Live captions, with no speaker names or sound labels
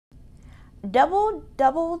Double,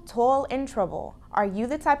 double, toil and trouble. Are you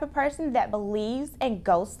the type of person that believes in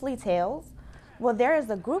ghostly tales? Well, there is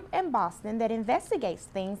a group in Boston that investigates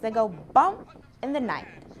things that go bump in the night.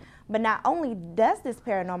 But not only does this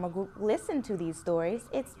paranormal group listen to these stories,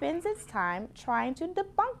 it spends its time trying to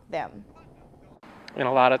debunk them. And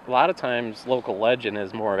a lot of times, local legend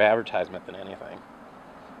is more of advertisement than anything.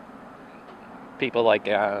 People like,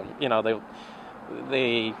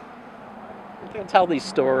 they tell these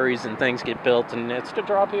stories and things get built, and it's to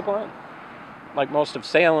draw people in. Like most of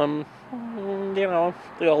Salem, the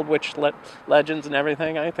old witch legends and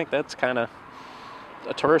everything. I think that's kind of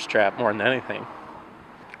a tourist trap more than anything.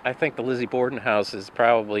 I think the Lizzie Borden house is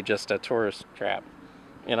probably just a tourist trap.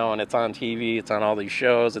 And it's on TV, it's on all these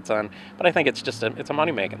shows, but I think it's a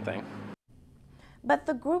money-making thing. But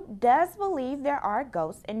the group does believe there are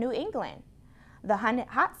ghosts in New England. The haunted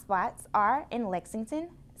hotspots are in Lexington,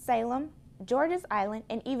 Salem, George's Island,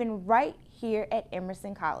 and even right here at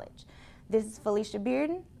Emerson College. This is Felicia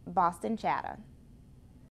Bearden, Boston Chatter.